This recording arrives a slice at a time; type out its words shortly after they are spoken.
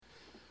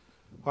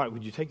All right,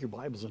 would you take your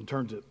Bibles and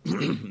turn to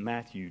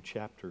Matthew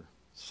chapter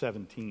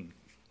 17.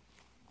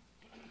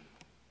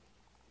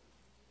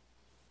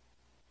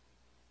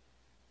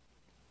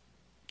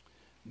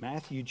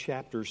 Matthew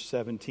chapter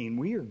 17.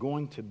 We are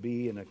going to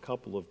be in a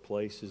couple of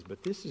places,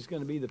 but this is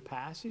going to be the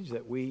passage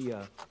that we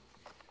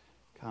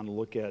kind of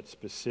look at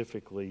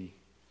specifically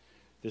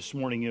this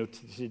morning.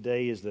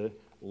 Today is the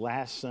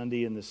last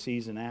Sunday in the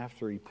season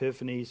after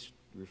Epiphanies,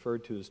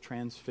 referred to as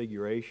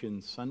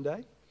Transfiguration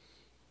Sunday.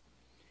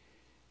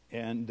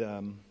 And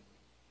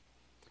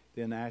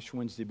then Ash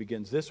Wednesday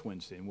begins this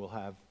Wednesday, and we'll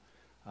have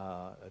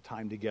a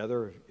time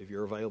together, if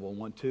you're available and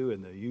want to,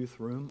 in the youth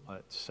room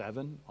at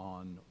 7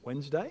 on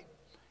Wednesday.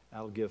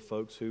 That'll give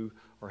folks who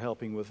are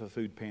helping with a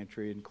food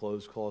pantry and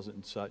clothes closet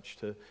and such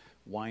to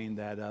wind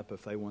that up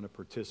if they want to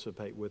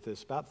participate with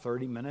us. About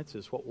 30 minutes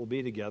is what we'll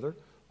be together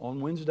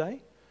on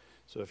Wednesday.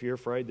 So if you're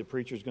afraid the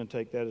preacher's going to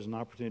take that as an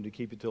opportunity to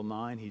keep it till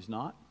 9, he's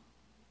not.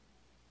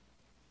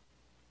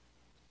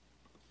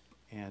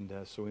 And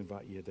so we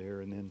invite you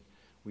there, and then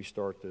we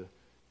start the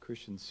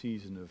Christian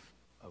season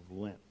of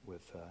Lent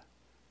with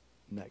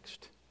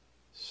next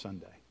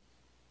Sunday.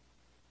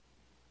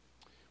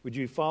 Would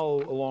you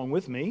follow along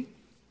with me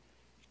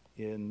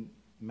in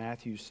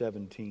Matthew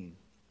 17,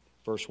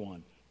 verse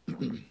 1?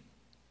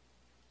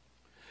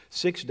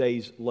 6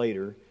 days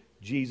later,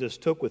 Jesus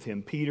took with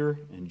him Peter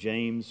and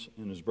James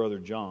and his brother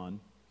John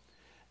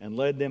and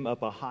led them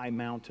up a high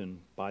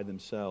mountain by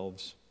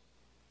themselves.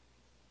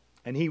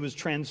 And he was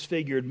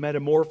transfigured,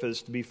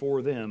 metamorphosed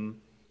before them,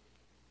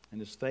 and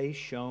his face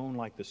shone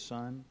like the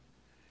sun,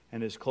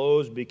 and his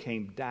clothes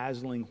became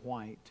dazzling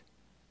white.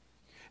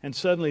 And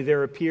suddenly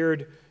there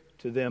appeared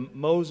to them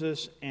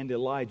Moses and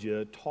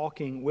Elijah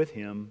talking with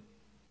him.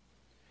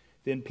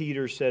 Then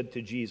Peter said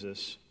to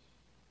Jesus,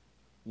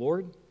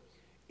 "Lord,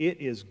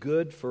 it is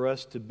good for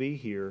us to be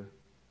here.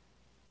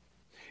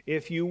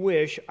 If you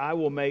wish, I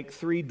will make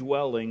 3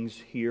 dwellings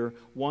here,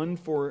 one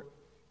for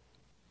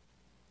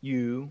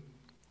you,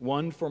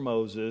 one for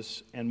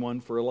Moses, and one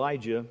for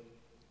Elijah."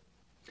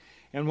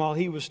 And while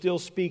he was still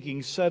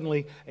speaking,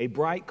 suddenly a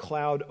bright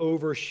cloud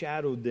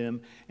overshadowed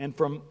them, and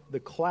from the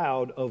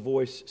cloud a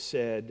voice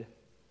said,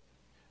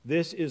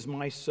 "This is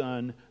my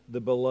Son, the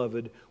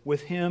Beloved.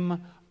 With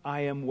him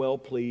I am well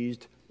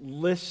pleased.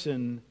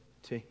 Listen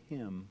to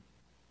him."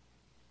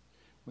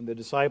 When the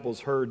disciples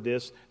heard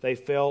this, they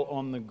fell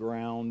on the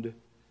ground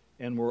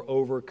and were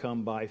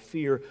overcome by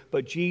fear.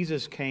 But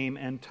Jesus came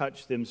and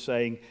touched them,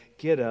 saying,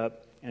 "Get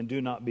up and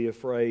do not be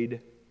afraid."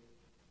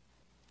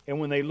 And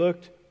when they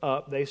looked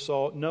up, they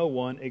saw no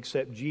one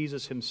except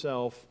Jesus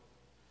himself.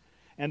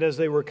 And as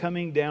they were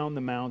coming down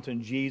the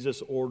mountain,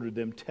 Jesus ordered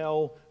them,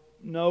 "Tell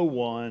no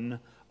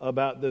one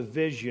about the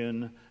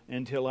vision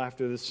until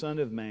after the Son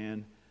of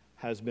Man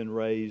has been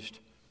raised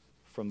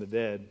from the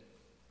dead."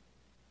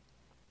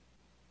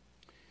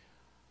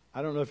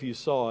 I don't know if you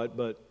saw it,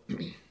 but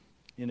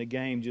in a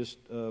game just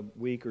a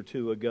week or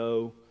two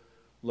ago,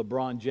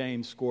 LeBron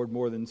James scored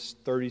more than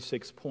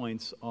 36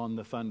 points on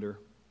the Thunder.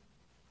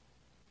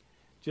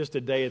 Just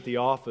a day at the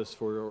office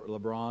for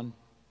LeBron.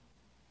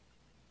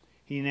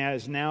 He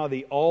is now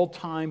the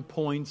all-time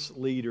points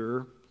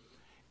leader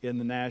in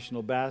the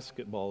National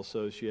Basketball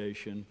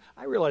Association.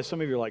 I realize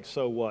some of you are like,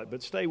 so what?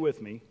 But stay with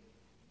me.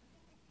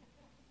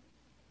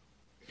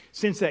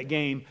 Since that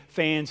game,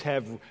 fans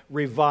have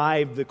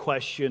revived the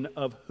question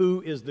of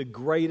who is the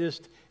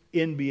greatest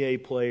NBA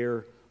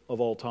player of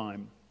all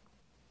time.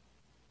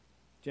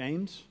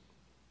 James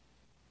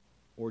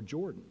or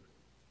Jordan?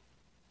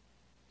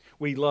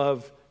 We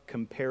love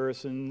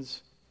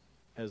comparisons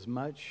as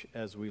much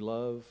as we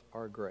love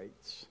our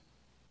greats.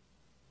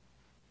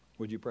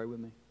 Would you pray with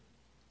me?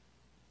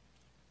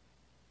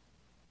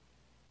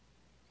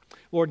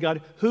 Lord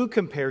God, who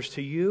compares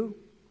to you?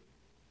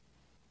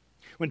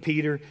 When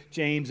Peter,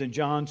 James, and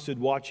John stood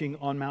watching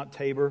on Mount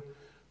Tabor,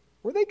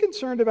 were they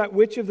concerned about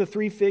which of the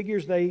 3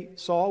 figures they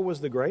saw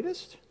was the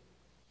greatest?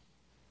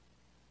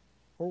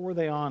 Or were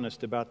they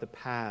honest about the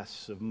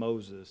paths of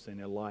Moses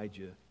and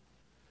Elijah?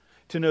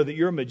 To know that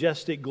your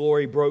majestic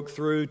glory broke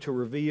through to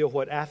reveal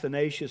what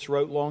Athanasius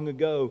wrote long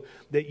ago,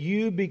 that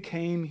you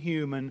became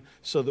human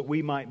so that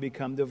we might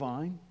become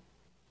divine?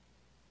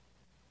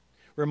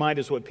 Remind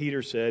us what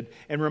Peter said,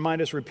 and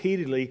remind us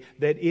repeatedly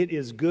that it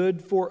is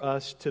good for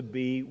us to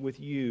be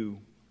with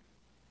you.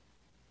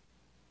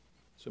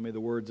 So may the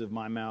words of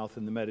my mouth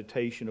and the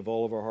meditation of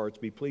all of our hearts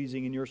be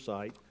pleasing in your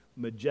sight,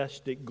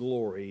 majestic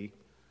glory,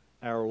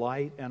 our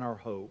light and our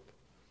hope.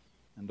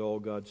 And all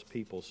God's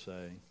people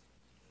say.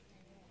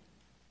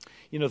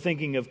 You know,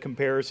 thinking of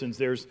comparisons,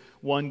 there's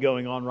one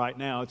going on right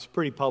now. It's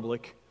pretty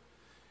public.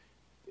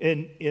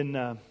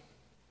 In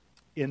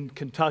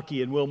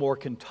Kentucky, in Wilmore,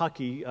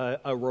 Kentucky,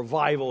 a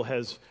revival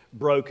has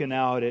broken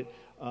out at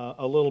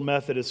a little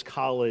Methodist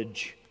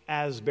college,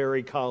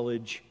 Asbury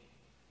College.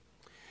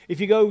 If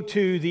you go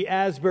to the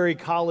Asbury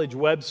College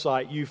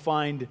website, you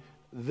find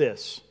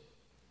this.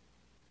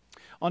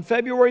 On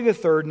February the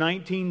 3rd,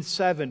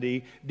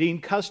 1970,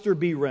 Dean Custer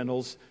B.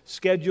 Reynolds,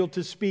 scheduled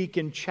to speak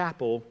in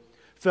chapel,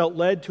 felt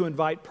led to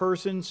invite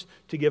persons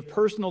to give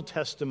personal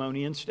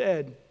testimony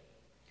instead.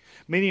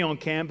 Many on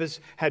campus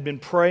had been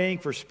praying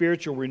for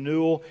spiritual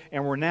renewal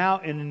and were now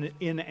in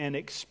an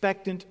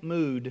expectant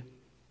mood.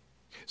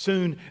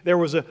 Soon there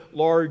was a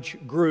large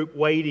group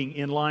waiting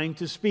in line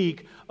to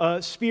speak.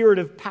 A spirit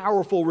of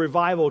powerful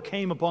revival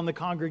came upon the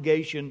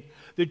congregation.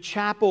 The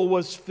chapel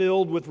was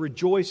filled with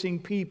rejoicing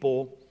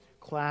people.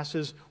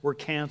 Classes were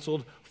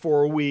canceled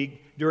for a week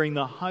during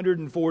the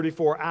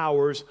 144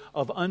 hours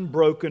of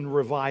unbroken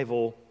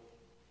revival.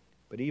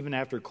 But even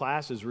after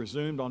classes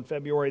resumed on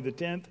February the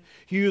 10th,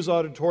 Hughes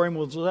Auditorium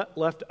was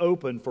left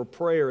open for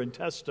prayer and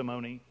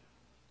testimony.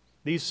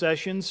 These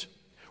sessions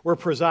were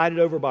presided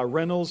over by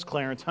Reynolds,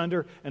 Clarence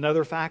Hunter, and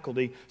other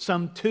faculty.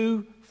 Some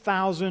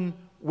 2,000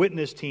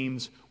 witness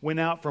teams went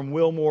out from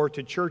Wilmore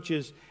to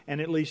churches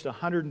and at least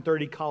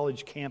 130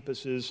 college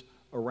campuses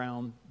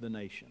around the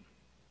nation.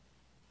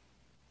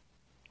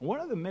 One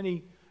of the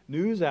many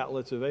news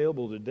outlets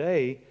available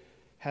today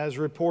has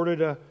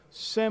reported a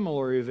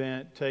similar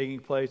event taking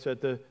place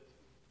at the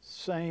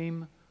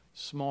same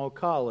small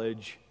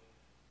college.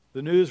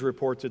 The news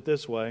reports it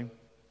this way.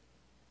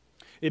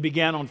 It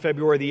began on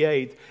February the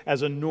 8th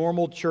as a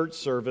normal church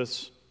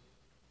service.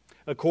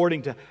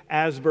 According to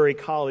Asbury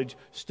College,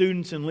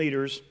 students and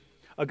leaders,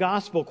 a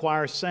gospel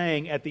choir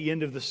sang at the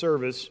end of the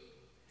service,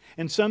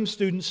 and some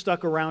students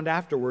stuck around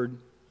afterward.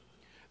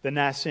 The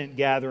nascent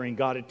gathering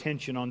got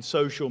attention on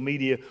social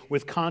media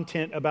with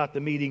content about the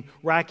meeting,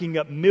 racking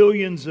up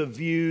millions of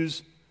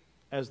views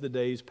as the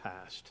days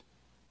passed.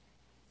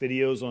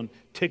 Videos on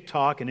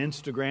TikTok and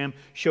Instagram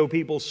show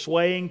people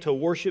swaying to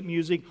worship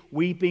music,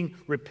 weeping,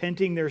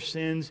 repenting their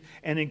sins,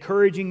 and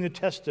encouraging the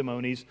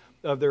testimonies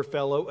of their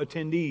fellow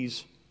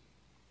attendees.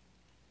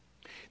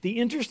 The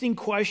interesting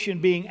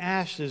question being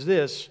asked is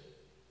this: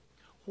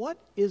 what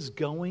is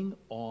going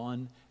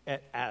on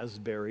at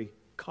Asbury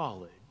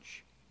College?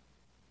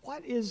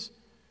 What is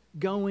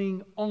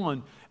going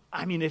on?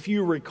 I mean, if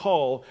you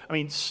recall,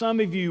 some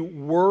of you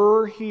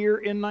were here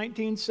in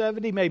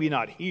 1970, maybe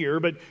not here,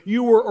 but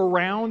you were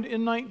around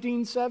in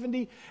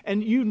 1970,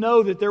 and you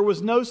know that there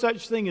was no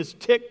such thing as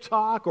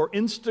TikTok or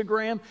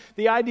Instagram.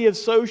 The idea of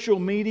social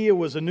media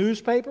was a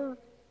newspaper.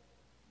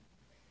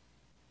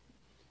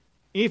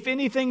 If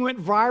anything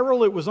went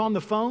viral, it was on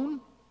the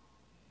phone.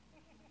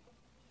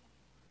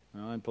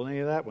 Well, and plenty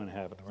of that wouldn't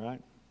happen,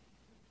 right?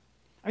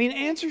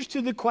 Answers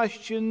to the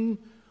question,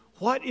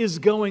 what is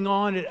going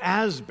on at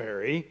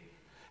Asbury,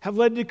 have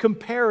led to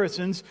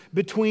comparisons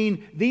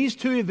between these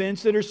two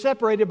events that are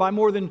separated by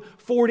more than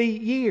 40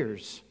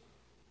 years.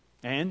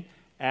 And,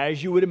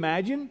 as you would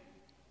imagine,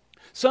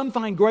 some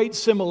find great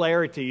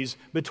similarities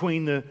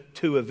between the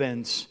two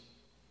events.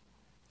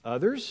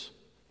 Others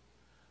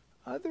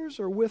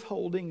are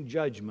withholding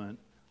judgment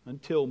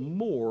until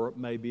more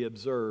may be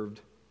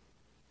observed.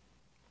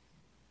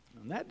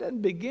 And that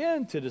doesn't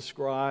begin to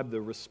describe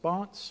the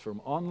response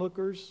from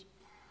onlookers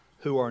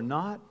who are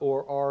not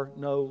or are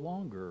no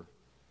longer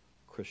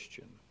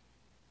Christian.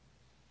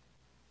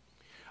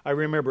 I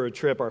remember a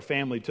trip our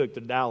family took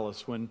to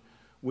Dallas when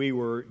we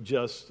were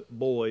just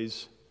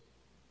boys.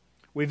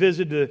 We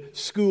visited the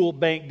school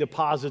bank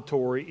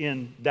depository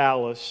in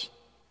Dallas.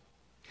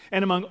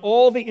 And among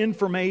all the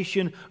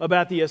information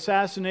about the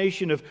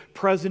assassination of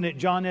President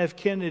John F.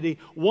 Kennedy,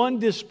 one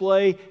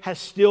display has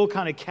still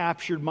kind of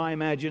captured my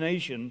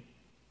imagination.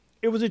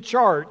 It was a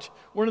chart,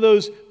 one of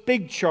those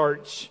big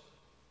charts.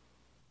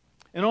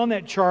 And on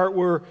that chart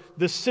were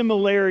the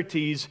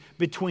similarities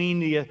between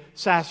the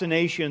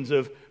assassinations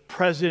of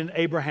President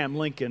Abraham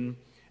Lincoln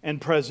and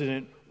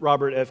President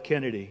Robert F.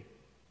 Kennedy.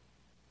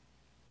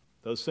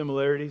 Those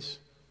similarities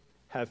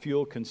have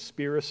fueled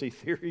conspiracy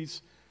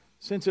theories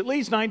since at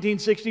least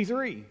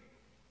 1963.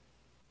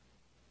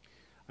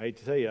 I hate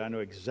to tell you, I know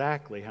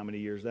exactly how many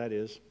years that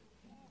is.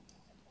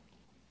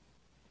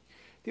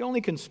 The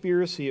only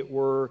conspiracy at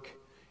work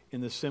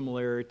in the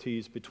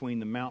similarities between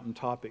the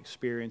mountaintop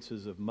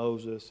experiences of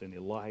Moses and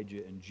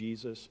Elijah and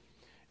Jesus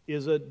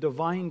is a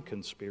divine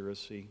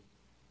conspiracy.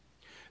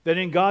 That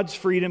in God's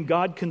freedom,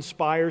 God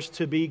conspires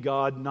to be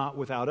God, not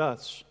without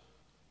us.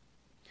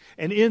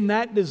 And in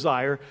that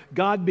desire,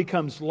 God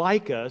becomes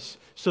like us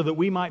so that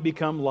we might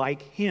become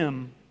like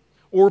Him.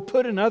 Or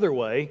put another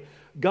way,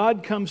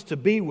 God comes to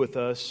be with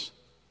us,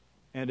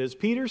 and as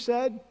Peter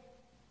said,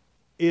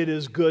 it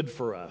is good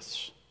for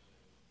us.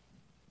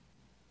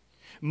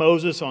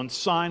 Moses on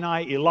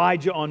Sinai,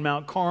 Elijah on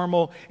Mount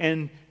Carmel,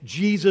 and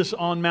Jesus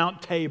on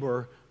Mount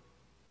Tabor.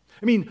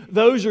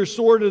 Those are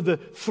sort of the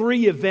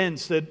three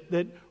events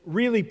that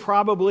really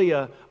probably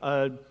a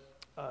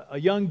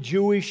young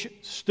Jewish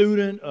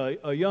student,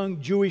 a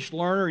young Jewish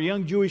learner, a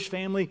young Jewish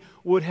family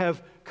would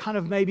have kind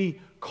of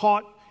maybe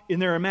caught in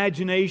their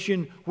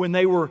imagination when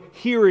they were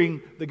hearing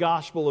the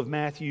Gospel of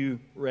Matthew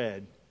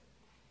read.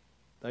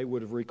 They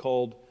would have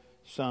recalled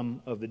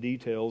some of the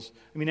details.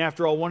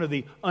 After all, one of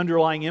the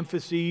underlying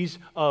emphases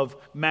of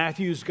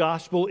Matthew's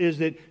Gospel is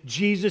that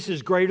Jesus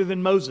is greater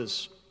than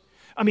Moses.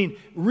 I mean,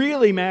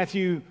 really,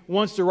 Matthew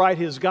wants to write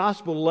his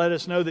gospel to let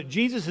us know that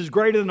Jesus is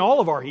greater than all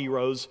of our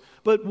heroes.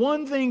 But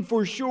one thing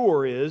for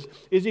sure is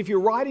if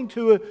you're writing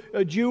to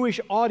a Jewish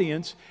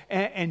audience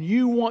and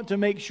you want to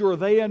make sure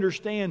they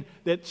understand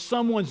that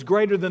someone's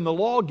greater than the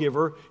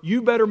lawgiver,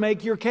 you better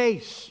make your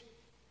case.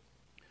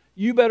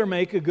 You better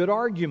make a good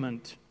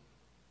argument.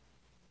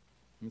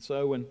 And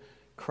so when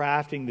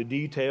crafting the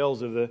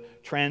details of the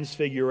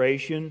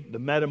transfiguration, the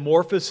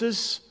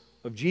metamorphosis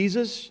of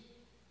Jesus,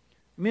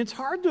 I mean, it's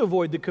hard to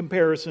avoid the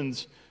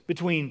comparisons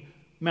between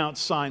Mount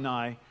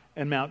Sinai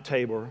and Mount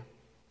Tabor.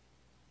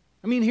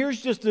 I mean,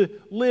 here's just a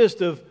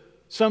list of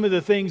some of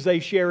the things they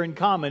share in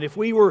common. If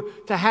we were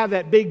to have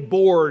that big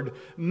board,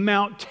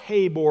 Mount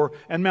Tabor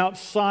and Mount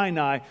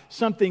Sinai,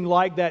 something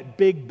like that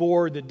big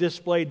board that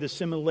displayed the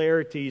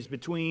similarities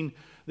between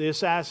the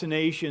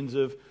assassinations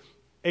of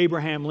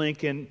Abraham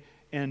Lincoln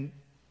and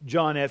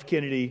John F.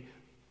 Kennedy,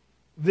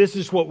 this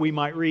is what we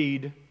might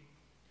read.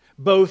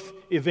 Both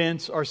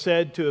events are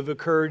said to have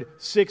occurred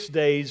 6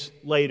 days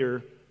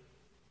later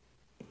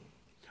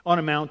on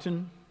a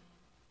mountain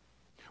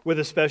with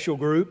a special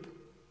group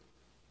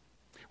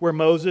where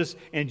Moses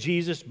and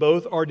Jesus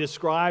both are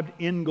described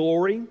in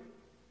glory,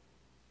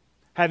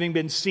 having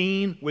been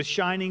seen with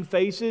shining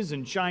faces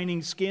and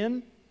shining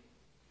skin,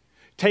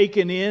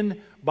 taken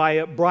in by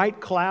a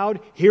bright cloud,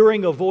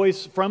 hearing a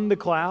voice from the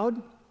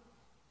cloud,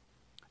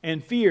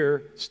 and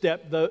fear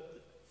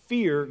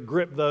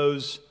gripped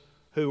those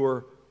who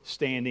were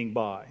standing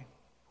by.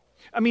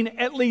 I mean,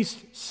 at least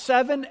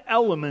 7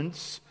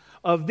 elements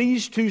of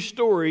these two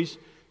stories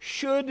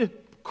should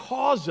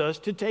cause us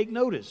to take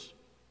notice.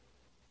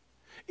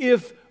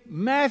 If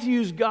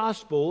Matthew's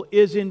gospel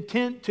is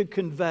intent to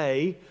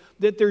convey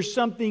that there's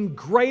something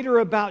greater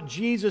about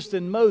Jesus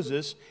than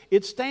Moses,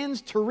 it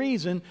stands to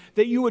reason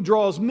that you would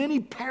draw as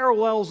many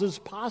parallels as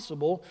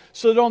possible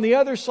so that on the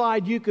other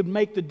side you could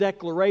make the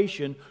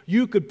declaration,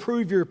 you could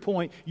prove your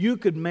point, you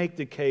could make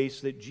the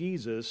case that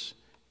Jesus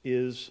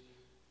is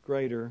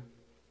greater.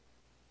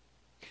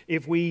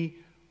 If we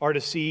are to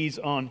seize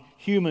on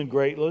human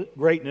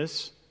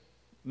greatness,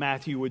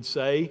 Matthew would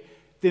say,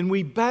 then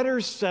we better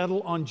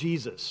settle on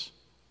Jesus.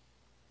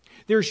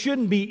 There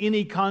shouldn't be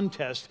any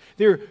contest.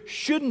 There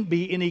shouldn't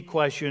be any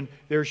question.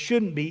 There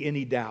shouldn't be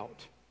any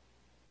doubt.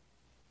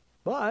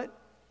 But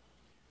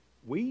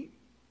we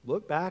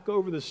look back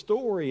over the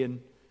story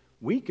and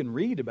we can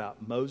read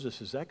about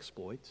Moses'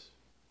 exploits.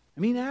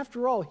 I mean,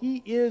 after all,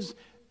 he is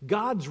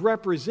God's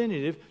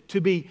representative to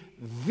be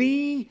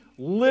the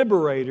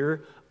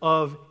liberator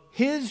of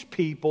His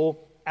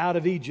people out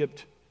of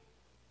Egypt.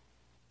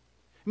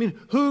 I mean,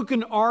 who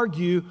can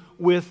argue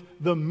with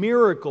the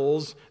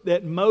miracles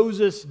that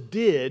Moses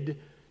did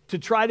to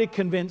try to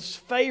convince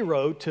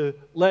Pharaoh to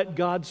let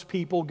God's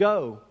people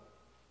go?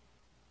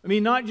 I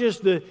mean, not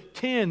just the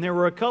 10. There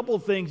were a couple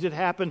of things that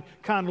happened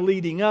kind of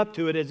leading up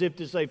to it, as if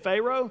to say,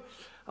 Pharaoh,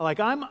 like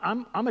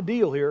I'm a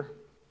deal here.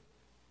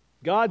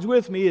 God's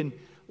with me, and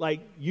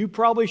like you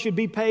probably should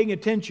be paying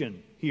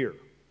attention here.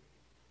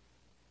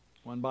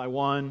 One by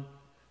one,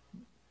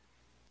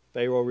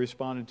 Pharaoh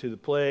responded to the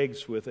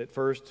plagues with at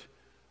first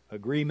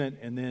agreement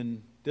and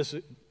then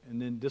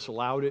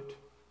disallowed it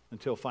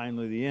until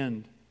finally the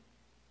end.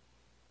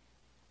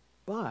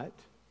 But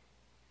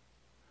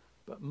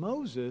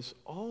Moses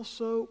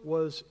also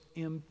was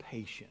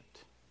impatient.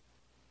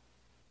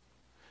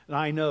 And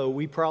I know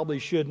we probably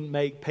shouldn't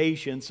make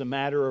patience a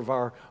matter of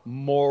our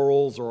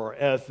morals or our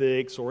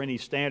ethics or any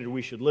standard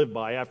we should live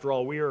by. After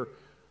all, we are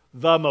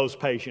the most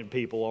patient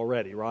people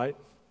already, right?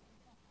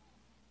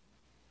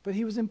 But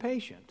he was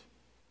impatient.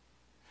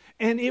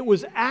 And it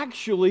was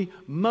actually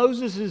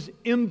Moses'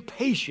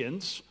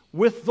 impatience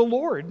with the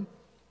Lord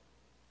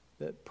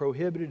that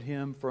prohibited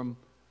him from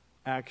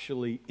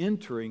actually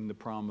entering the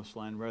promised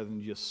land rather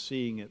than just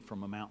seeing it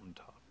from a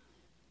mountaintop.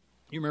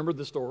 You remember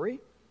the story?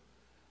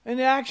 And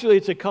actually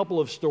it's a couple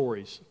of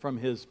stories from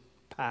his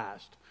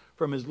past,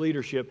 from his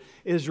leadership.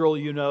 Israel,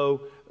 you know,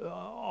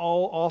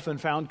 all often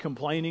found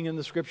complaining in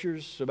the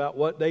Scriptures about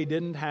what they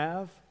didn't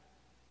have,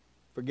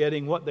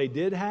 forgetting what they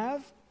did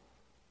have.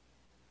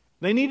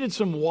 They needed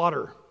some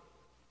water.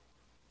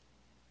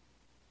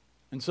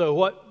 And so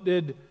what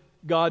did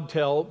God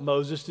tell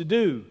Moses to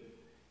do?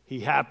 He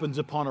happens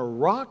upon a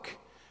rock.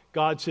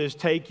 God says,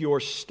 take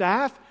your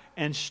staff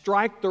and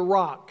strike the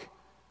rock.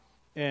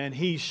 And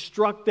he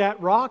struck that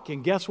rock,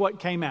 and guess what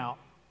came out?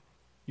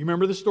 You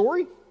remember the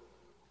story?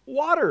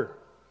 Water.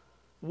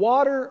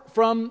 Water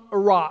from a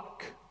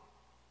rock.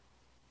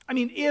 I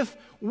mean, if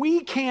we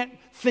can't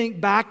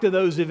think back to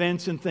those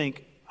events and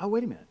think, oh,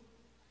 wait a minute.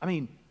 I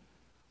mean,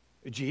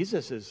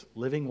 Jesus is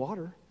living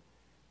water.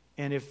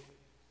 And if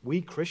we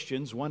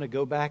Christians want to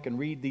go back and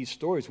read these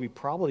stories, we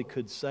probably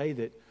could say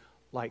that,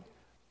 like,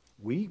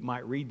 we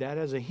might read that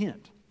as a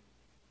hint.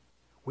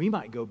 We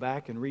might go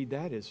back and read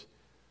that as,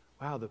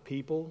 wow, the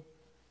people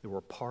that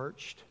were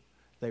parched,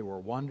 they were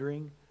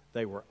wandering,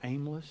 they were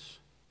aimless,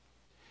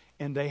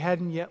 and they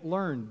hadn't yet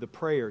learned the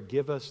prayer,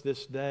 give us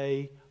this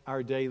day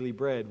our daily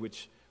bread,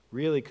 which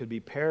really could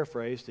be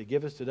paraphrased to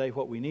give us today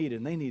what we need,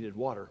 and they needed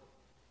water.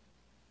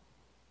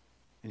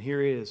 And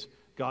here it is,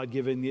 God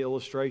giving the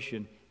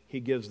illustration. He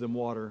gives them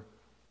water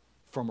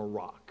from a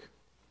rock.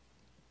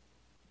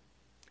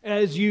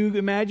 As you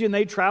imagine,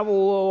 they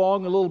travel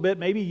along a little bit,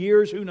 maybe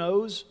years, who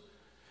knows?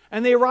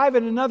 And they arrive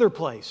at another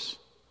place.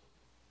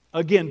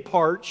 Again,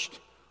 parched,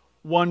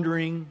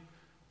 wandering,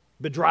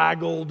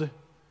 bedraggled,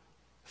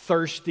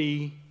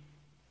 thirsty.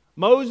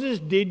 Moses,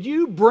 did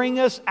you bring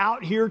us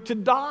out here to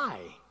die?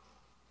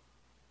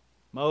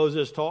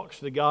 Moses talks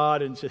to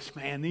God and says,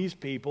 man, these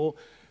people,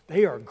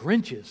 they are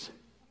Grinches.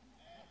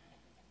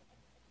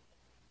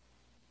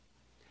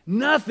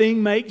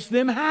 Nothing makes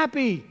them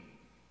happy.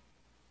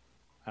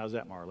 How's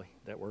that, Marley?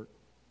 That work?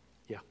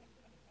 Yeah.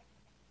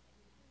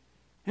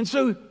 And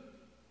so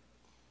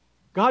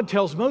God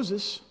tells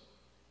Moses,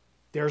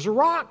 there's a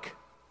rock.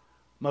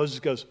 Moses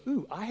goes,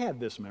 ooh, I have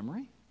this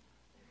memory.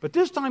 But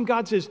this time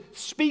God says,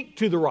 speak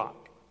to the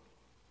rock.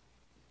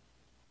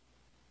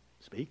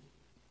 Speak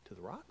to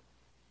the rock?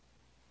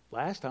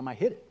 Last time I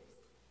hit it,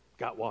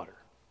 got water.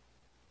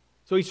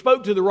 So he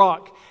spoke to the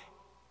rock,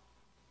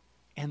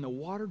 and the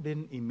water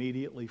didn't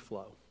immediately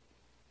flow.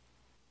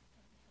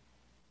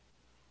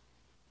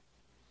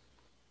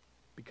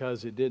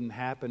 Because it didn't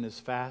happen as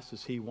fast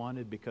as he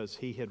wanted, because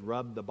he had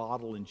rubbed the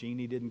bottle and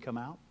genie didn't come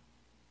out.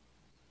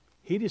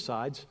 He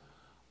decides,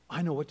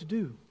 I know what to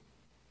do.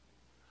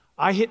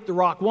 I hit the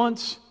rock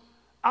once,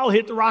 I'll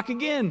hit the rock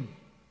again.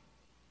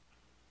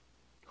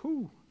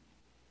 Whew.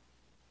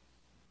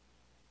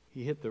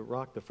 He hit the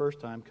rock the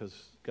first time because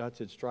God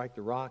said, strike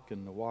the rock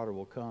and the water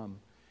will come.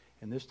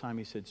 And this time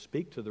he said,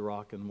 speak to the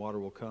rock and water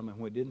will come. And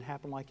when it didn't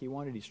happen like he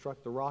wanted, he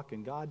struck the rock,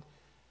 and God,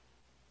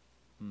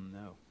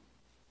 no.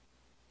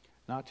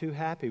 Not too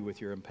happy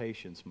with your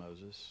impatience,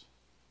 Moses.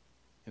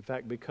 In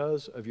fact,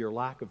 because of your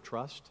lack of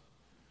trust,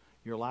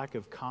 your lack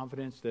of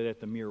confidence that at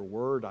the mere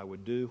word I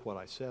would do what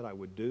I said I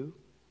would do,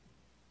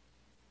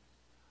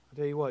 I'll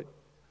tell you what,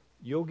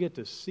 you'll get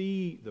to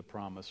see the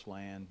promised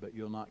land, but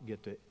you'll not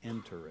get to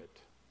enter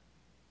it.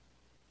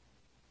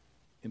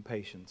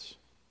 Impatience.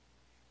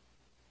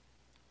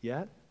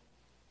 Yet,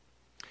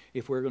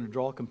 if we're going to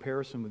draw a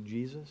comparison with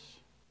Jesus,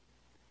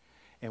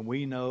 and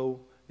we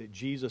know that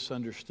Jesus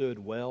understood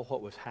well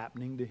what was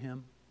happening to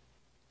him,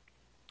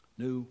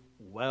 knew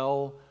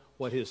well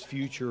what his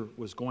future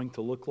was going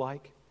to look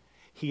like.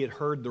 He had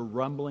heard the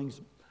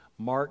rumblings,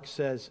 Mark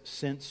says,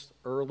 since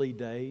early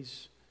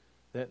days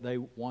that they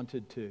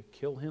wanted to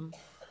kill him.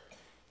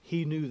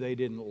 He knew they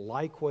didn't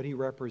like what he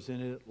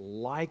represented,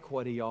 like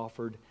what he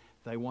offered.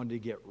 They wanted to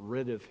get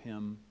rid of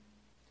him.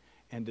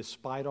 And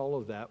despite all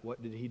of that,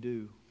 what did he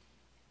do?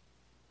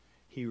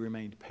 He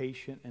remained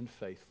patient and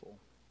faithful.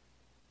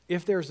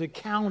 If there's a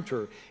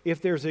counter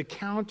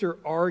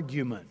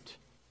argument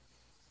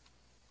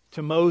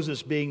to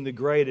Moses being the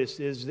greatest,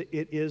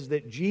 it is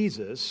that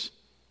Jesus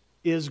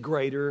is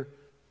greater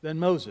than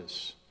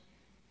Moses.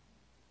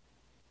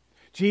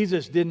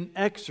 Jesus didn't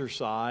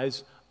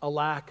exercise a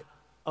lack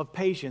of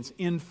patience.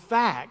 In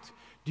fact,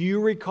 do you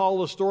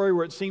recall a story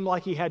where it seemed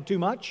like he had too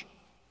much?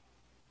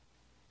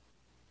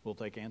 We'll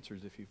take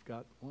answers if you've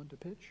got one to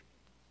pitch.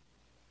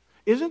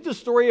 Isn't the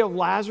story of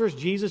Lazarus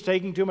Jesus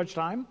taking too much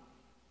time?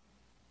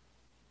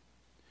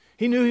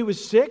 He knew he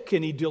was sick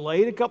and he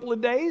delayed a couple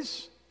of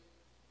days.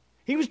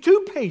 He was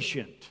too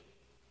patient.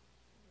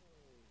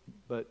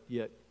 But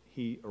yet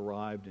he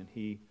arrived and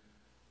he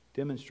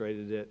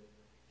demonstrated that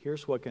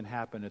here's what can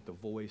happen at the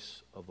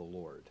voice of the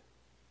Lord.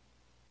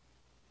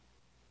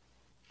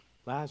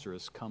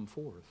 Lazarus, come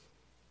forth.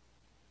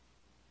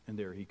 And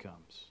there he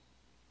comes.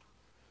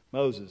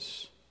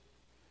 Moses,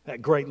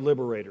 that great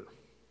liberator,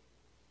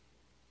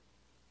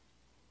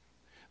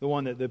 the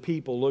one that the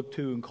people look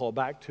to and call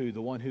back to,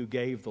 the one who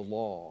gave the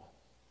law.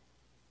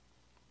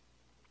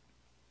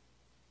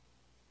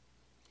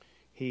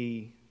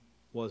 He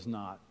was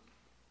not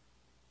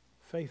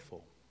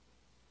faithful.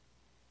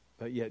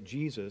 But yet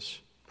Jesus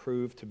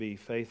proved to be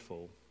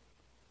faithful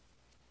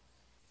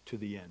to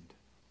the end.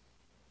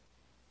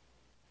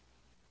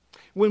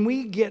 When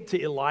we get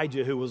to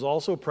Elijah, who was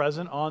also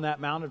present on that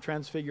Mount of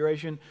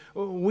Transfiguration,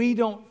 we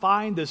don't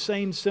find the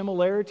same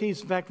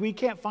similarities. In fact, we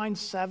can't find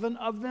 7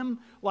 of them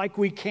like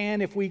we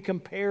can if we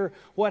compare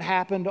what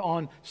happened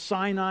on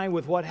Sinai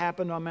with what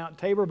happened on Mount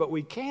Tabor. But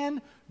we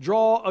can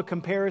draw a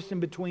comparison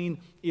between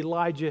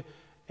Elijah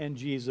and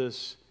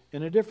Jesus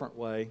in a different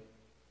way.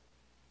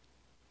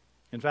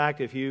 In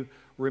fact, if you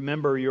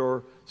remember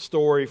your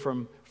story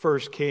from 1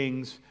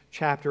 Kings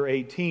chapter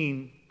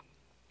 18,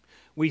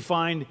 we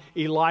find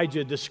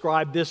Elijah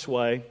described this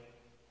way.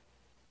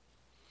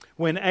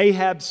 When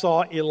Ahab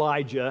saw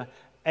Elijah,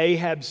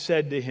 Ahab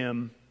said to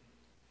him,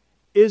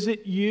 "Is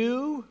it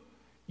you,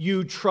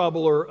 you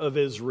troubler of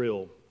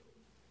Israel?"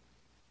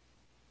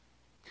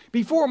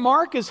 Before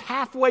Mark is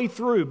halfway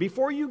through,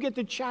 before you get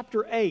to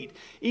chapter 8,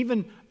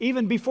 even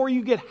before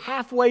you get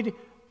halfway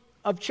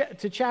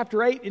to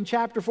chapter 8 and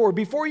chapter 4,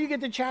 before you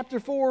get to chapter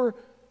 4,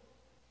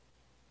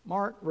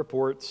 Mark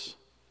reports,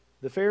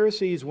 the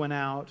Pharisees went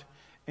out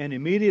and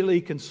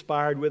immediately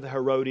conspired with the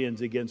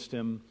Herodians against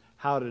him,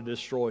 how to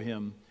destroy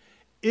him.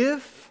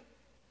 If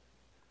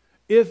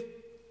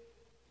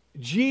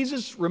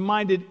Jesus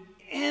reminded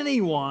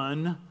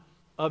anyone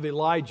of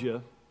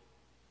Elijah,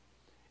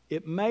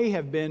 it may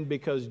have been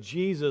because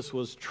Jesus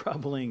was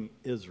troubling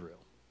Israel.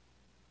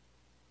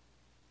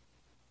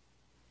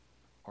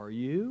 Are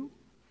you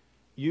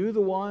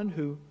the one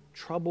who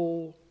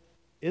trouble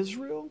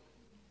Israel?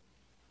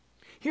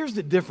 Here's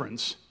the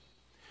difference.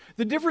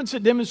 The difference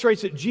that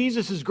demonstrates that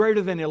Jesus is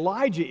greater than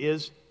Elijah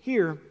is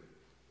here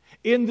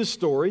in the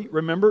story.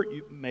 Remember,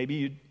 maybe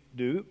you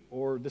do,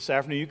 or this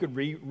afternoon you could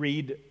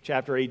read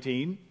chapter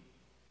 18.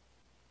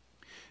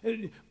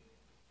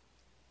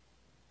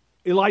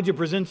 Elijah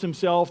presents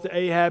himself to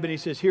Ahab and he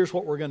says, here's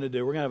what we're going to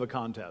do. We're going to have a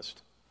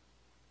contest.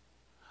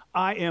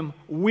 I am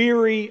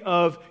weary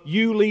of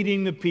you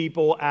leading the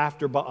people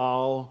after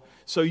Baal.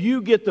 So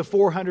you get the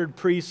 400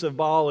 priests of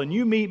Baal and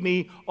you meet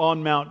me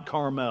on Mount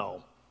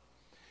Carmel.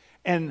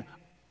 And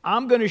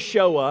I'm going to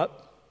show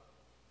up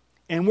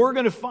and we're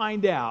going to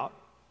find out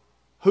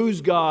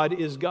whose God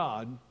is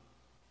God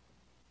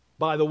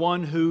by the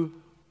one who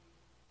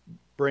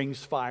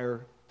brings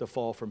fire to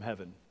fall from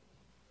heaven.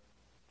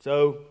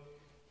 So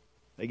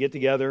they get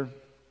together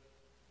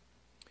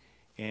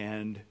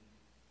and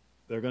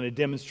they're going to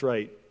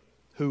demonstrate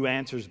who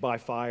answers by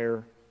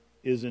fire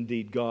is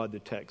indeed God, the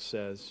text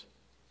says.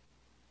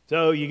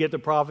 So you get the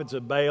prophets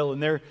of Baal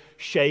and they're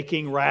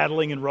shaking,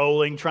 rattling, and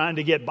rolling, trying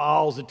to get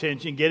Baal's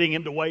attention, getting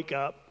him to wake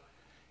up.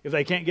 If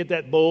they can't get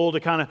that bull to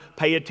kind of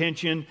pay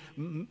attention,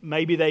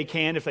 maybe they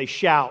can if they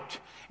shout.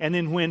 And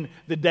then when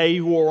the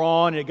day wore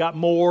on, it got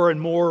more and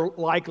more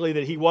likely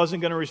that he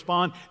wasn't going to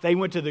respond. They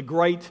went to the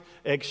great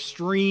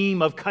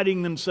extreme of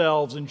cutting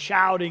themselves and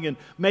shouting and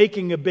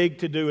making a big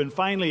to-do. And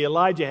finally,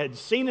 Elijah had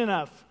seen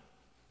enough.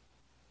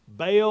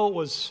 Baal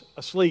was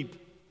asleep.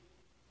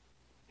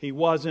 He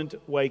wasn't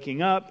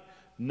waking up.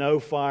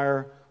 No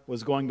fire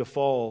was going to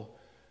fall.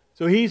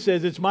 So he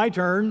says, it's my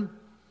turn.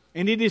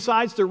 And he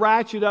decides to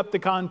ratchet up the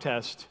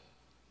contest.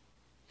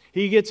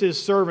 He gets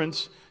his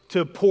servants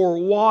to pour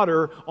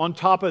water on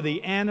top of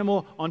the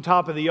animal, on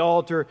top of the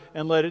altar,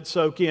 and let it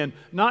soak in.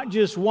 Not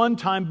just one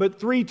time, but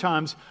 3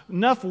 times.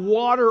 Enough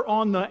water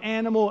on the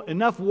animal,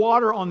 enough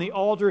water on the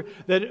altar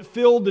that it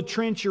filled the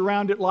trench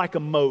around it like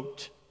a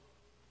moat.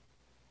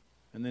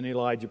 And then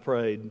Elijah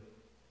prayed,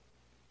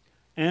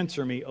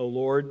 answer me, O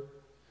Lord,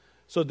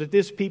 so that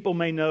this people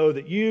may know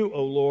that you,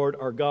 O Lord,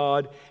 are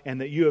God,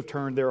 and that you have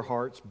turned their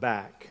hearts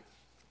back.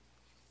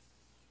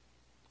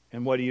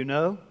 And what do you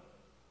know?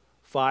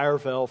 Fire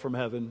fell from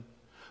heaven.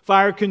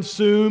 Fire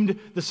consumed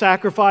the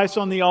sacrifice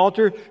on the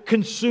altar,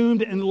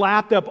 consumed and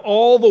lapped up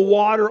all the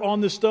water on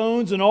the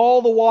stones and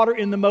all the water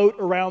in the moat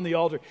around the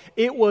altar.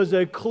 It was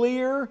a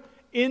clear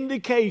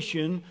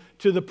indication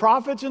to the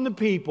prophets and the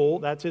people,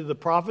 that's the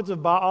prophets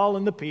of Baal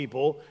and the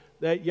people,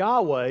 that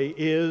Yahweh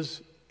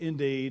is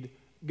indeed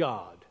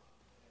God.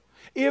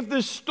 If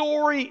the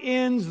story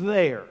ends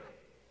there,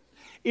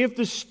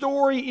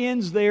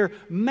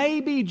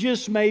 maybe,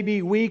 just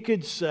maybe, we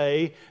could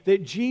say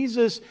that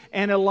Jesus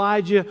and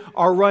Elijah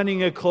are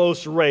running a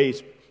close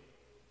race.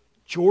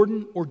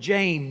 Jordan or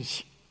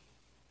James?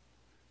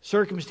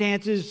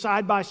 Circumstances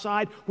side by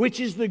side,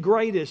 which is the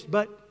greatest?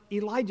 But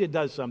Elijah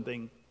does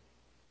something.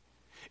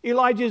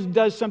 Elijah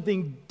does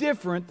something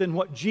different than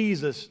what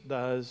Jesus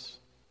does.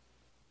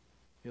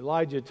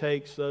 Elijah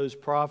takes those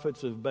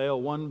prophets of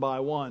Baal one by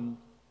one.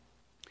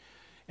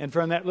 And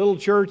from that little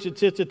church that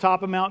sits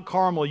atop of Mount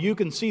Carmel, you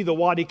can see the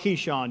Wadi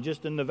Kishon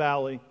just in the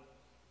valley.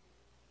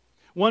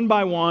 One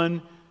by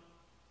one,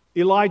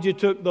 Elijah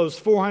took those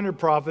 400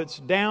 prophets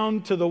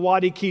down to the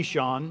Wadi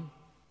Kishon,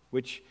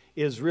 which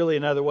is really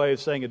another way of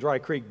saying a dry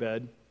creek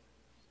bed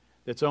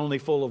that's only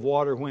full of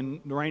water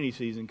when the rainy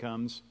season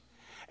comes.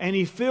 And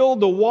he filled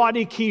the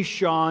Wadi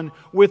Kishon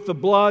with the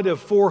blood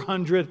of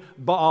 400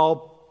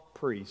 Baal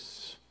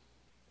priests.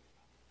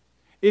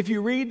 If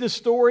you read the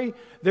story,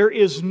 there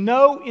is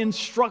no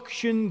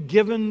instruction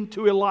given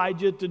to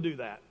Elijah to do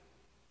that.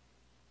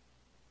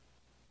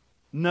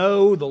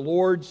 No, the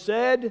Lord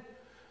said.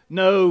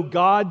 No,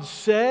 God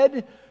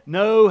said.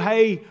 No,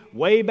 hey,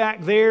 way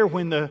back there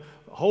when the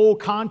whole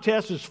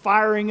contest was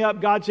firing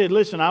up, God said,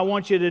 listen, I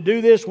want you to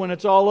do this when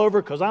it's all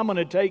over because I'm going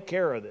to take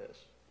care of this.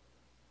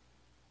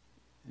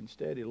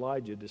 Instead,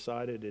 Elijah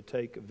decided to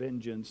take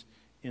vengeance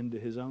into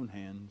his own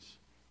hands.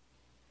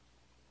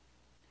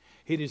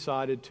 He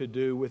decided to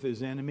do with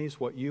his enemies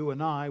what you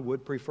and I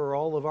would prefer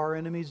all of our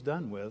enemies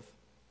done with.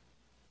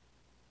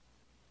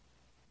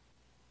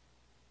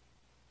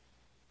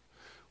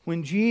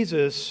 When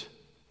Jesus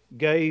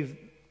gave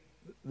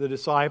the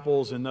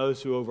disciples and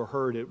those who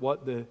overheard it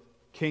what the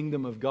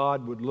kingdom of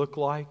God would look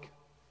like,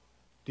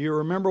 do you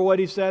remember what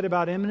he said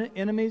about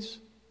enemies?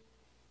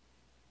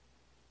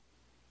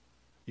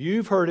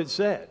 You've heard it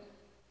said,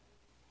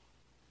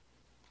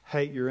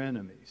 hate your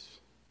enemies.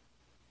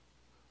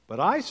 But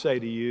I say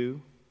to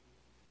you,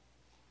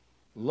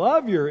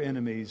 love your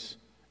enemies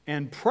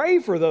and pray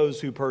for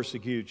those who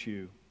persecute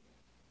you.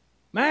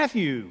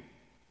 Matthew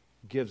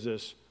gives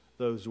us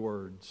those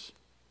words.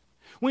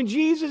 When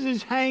Jesus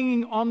is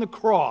hanging on the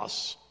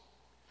cross,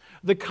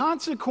 The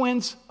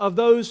consequence of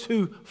those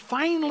who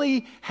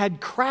finally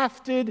had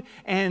crafted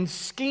and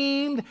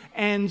schemed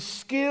and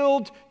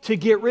skilled to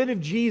get rid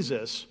of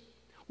Jesus.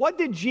 What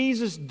did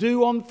Jesus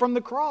do from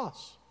the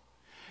cross?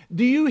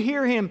 Do you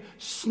hear him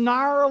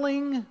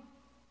snarling,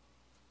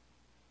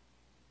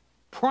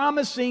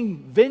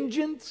 promising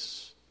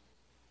vengeance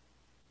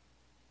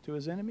to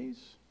his enemies?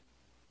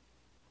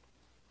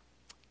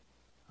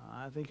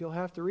 I think you'll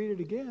have to read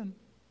it again.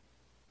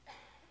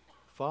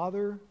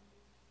 Father,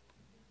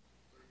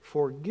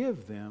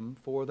 forgive them,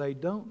 for they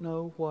don't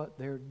know what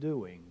they're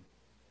doing.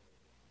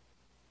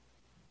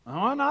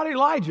 Oh, not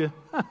Elijah.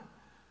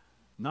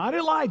 Not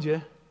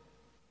Elijah.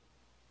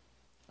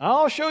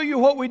 I'll show you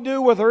what we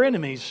do with our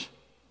enemies.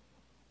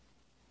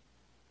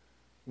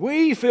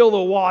 We fill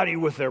the wadi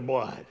with their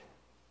blood.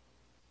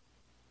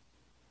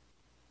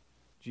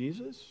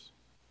 Jesus?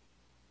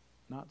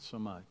 Not so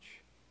much.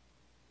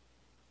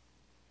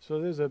 So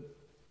there's a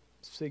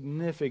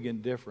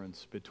significant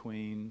difference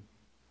between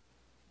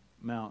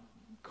Mount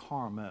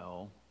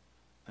Carmel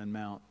and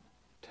Mount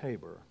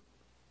Tabor.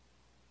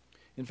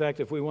 In fact,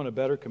 if we want a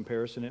better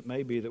comparison, it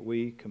may be that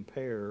we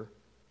compare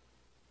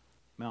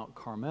Mount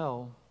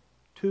Carmel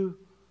to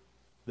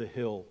the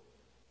hill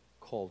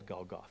called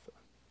Golgotha.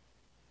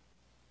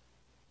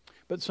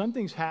 But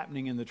something's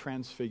happening in the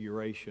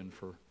transfiguration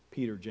for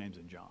Peter, James,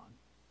 and John.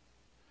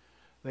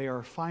 They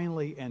are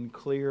finally and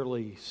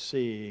clearly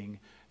seeing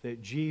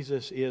that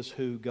Jesus is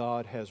who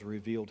God has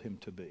revealed him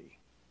to be.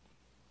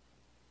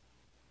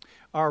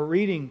 Our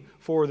reading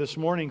for this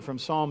morning from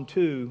Psalm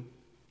 2,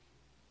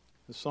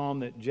 the psalm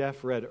that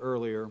Jeff read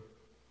earlier,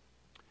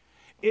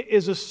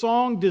 is a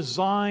song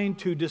designed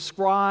to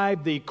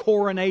describe the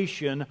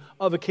coronation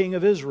of a king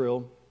of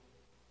Israel.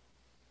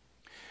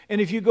 And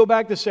if you go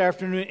back this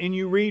afternoon and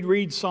you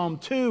read Psalm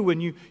 2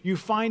 and you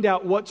find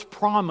out what's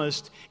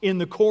promised in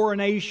the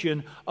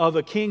coronation of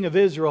a king of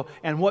Israel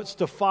and what's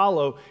to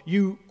follow,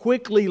 you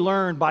quickly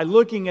learn by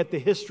looking at the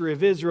history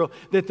of Israel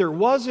that there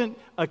wasn't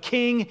a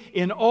king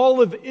in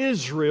all of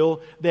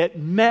Israel that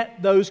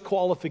met those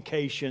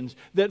qualifications,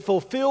 that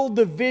fulfilled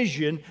the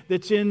vision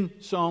that's in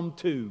Psalm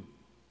 2.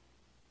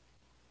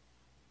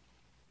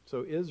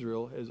 So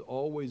Israel has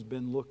always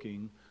been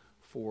looking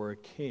for a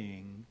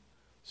king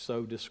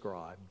so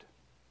described.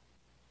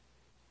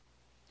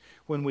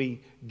 When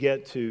we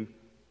get to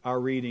our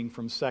reading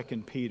from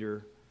 2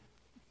 Peter,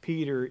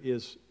 Peter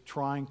is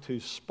trying to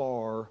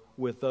spar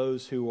with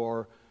those who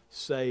are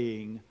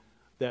saying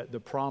that the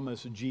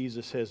promise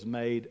Jesus has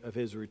made of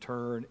his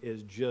return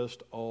is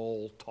just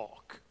all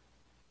talk.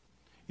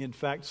 In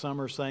fact, some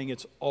are saying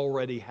it's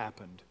already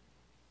happened.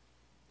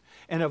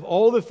 And of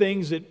all the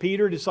things that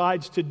Peter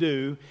decides to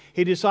do,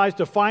 he decides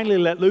to finally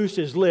let loose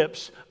his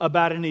lips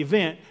about an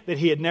event that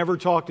he had never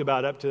talked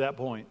about up to that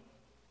point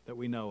that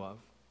we know of.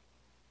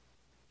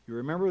 You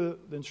remember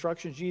the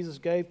instructions Jesus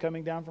gave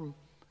coming down from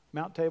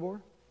Mount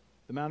Tabor,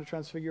 the Mount of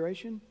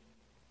Transfiguration?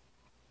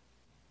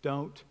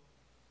 Don't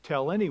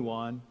tell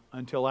anyone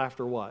until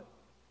after what?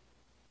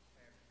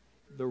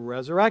 The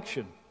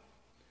resurrection.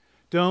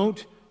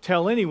 Don't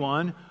tell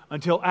anyone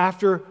until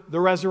after the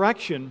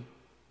resurrection.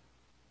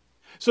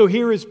 So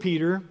here is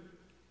Peter,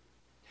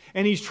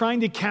 and he's trying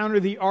to counter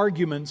the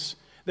arguments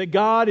that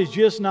God is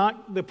just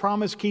not the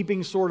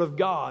promise-keeping sort of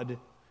God.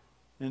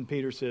 And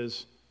Peter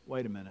says,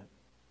 wait a minute.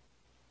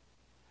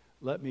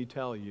 Let me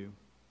tell you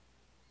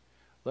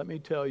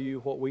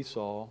what we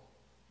saw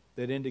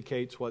that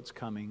indicates what's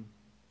coming.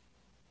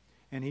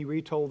 And he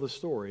retold the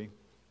story.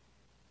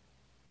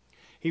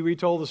 He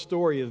retold the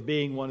story of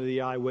being one of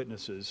the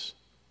eyewitnesses.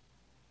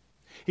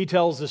 He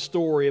tells the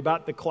story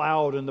about the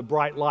cloud and the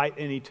bright light,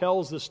 and he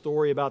tells the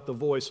story about the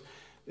voice.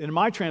 In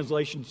my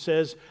translation, it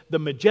says, the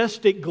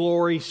majestic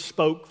glory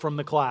spoke from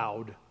the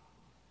cloud.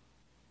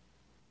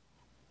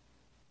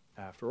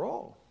 After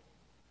all,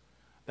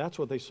 that's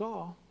what they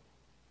saw.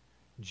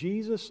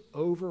 Jesus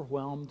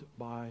overwhelmed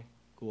by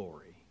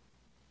glory.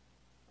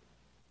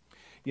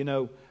 You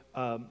know,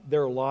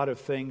 there are a lot of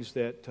things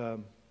that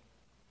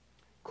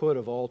could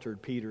have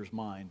altered Peter's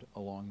mind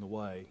along the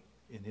way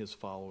in his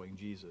following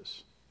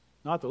Jesus.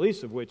 Not the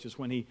least of which is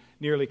when he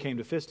nearly came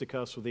to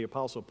fisticuffs with the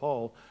Apostle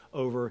Paul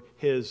over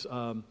his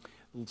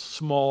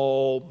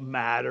small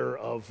matter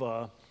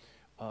of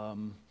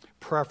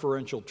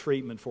preferential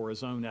treatment for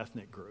his own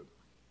ethnic group.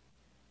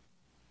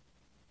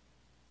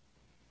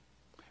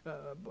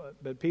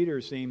 But Peter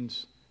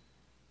seems,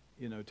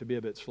 to be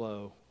a bit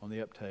slow on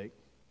the uptake.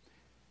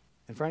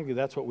 And frankly,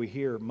 that's what we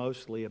hear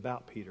mostly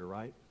about Peter,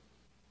 right?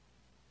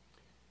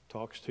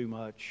 Talks too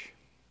much,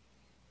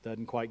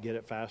 doesn't quite get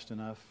it fast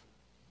enough.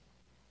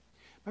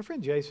 My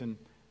friend Jason,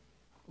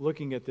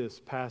 looking at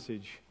this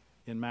passage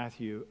in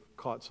Matthew,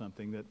 caught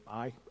something that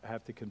I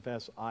have to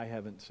confess I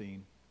haven't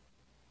seen.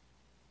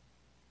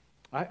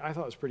 I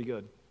thought it was pretty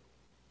good.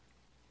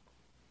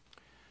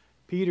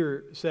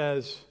 Peter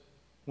says,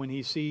 when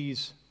he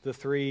sees the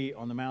three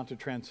on the Mount of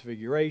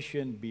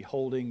Transfiguration,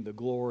 beholding the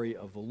glory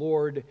of the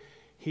Lord,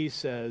 he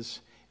says,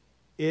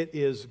 it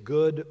is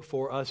good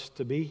for us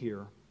to be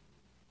here.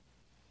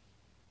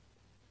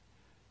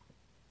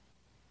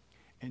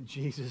 And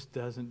Jesus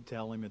doesn't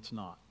tell him it's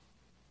not.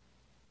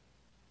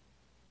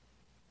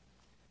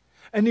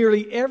 And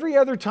nearly every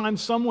other time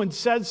someone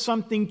says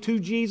something to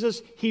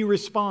Jesus, he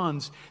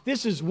responds.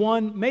 This is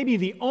one, maybe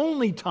the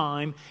only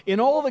time in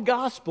all the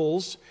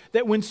Gospels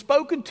that when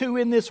spoken to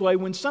in this way,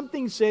 when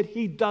something's said,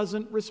 he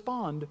doesn't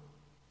respond.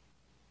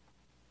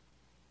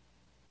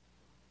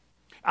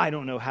 I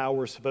don't know how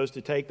we're supposed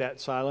to take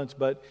that silence,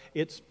 but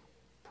it's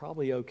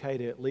probably okay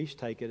to at least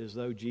take it as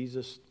though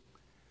Jesus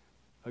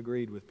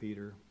agreed with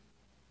Peter.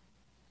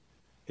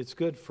 It's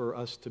good for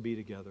us to be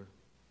together.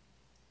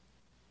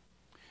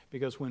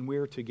 Because when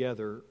we're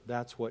together,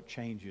 that's what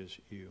changes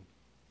you.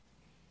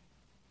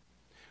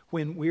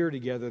 When we're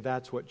together,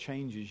 that's what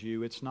changes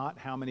you. It's not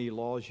how many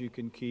laws you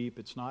can keep.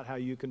 It's not how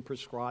you can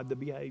prescribe the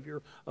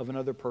behavior of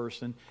another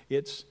person.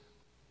 It's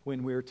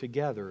when we're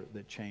together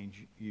that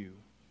change you.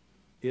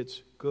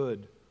 It's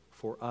good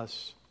for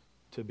us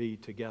to be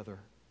together.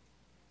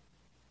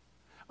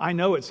 I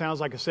know it sounds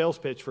like a sales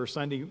pitch for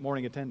Sunday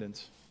morning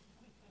attendance.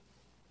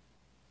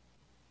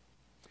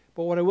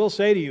 But what I will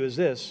say to you is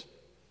this,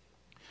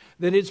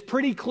 that it's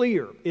pretty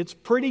clear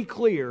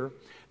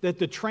that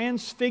the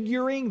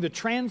transfiguring, the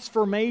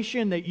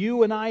transformation that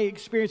you and I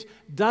experience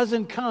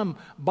doesn't come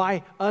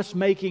by us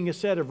making a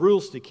set of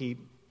rules to keep.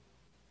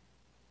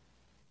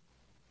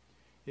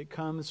 It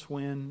comes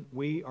when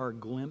we are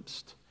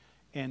glimpsed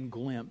and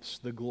glimpse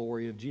the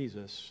glory of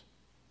Jesus.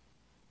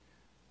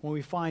 When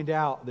we find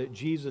out that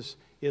Jesus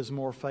is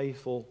more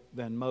faithful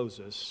than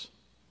Moses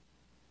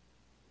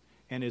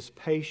and is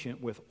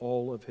patient with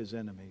all of his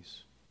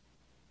enemies.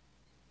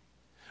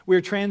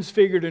 We're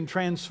transfigured and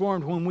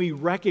transformed when we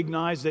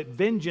recognize that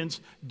vengeance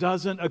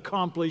doesn't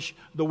accomplish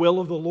the will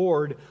of the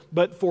Lord,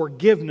 but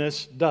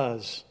forgiveness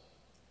does.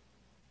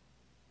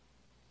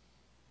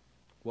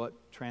 What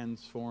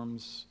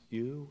transforms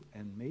you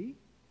and me?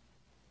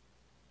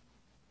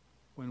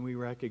 When we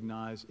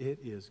recognize it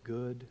is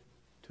good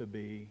to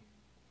be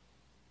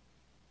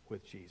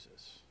with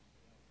Jesus.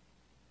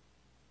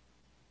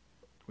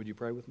 Would you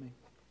pray with me?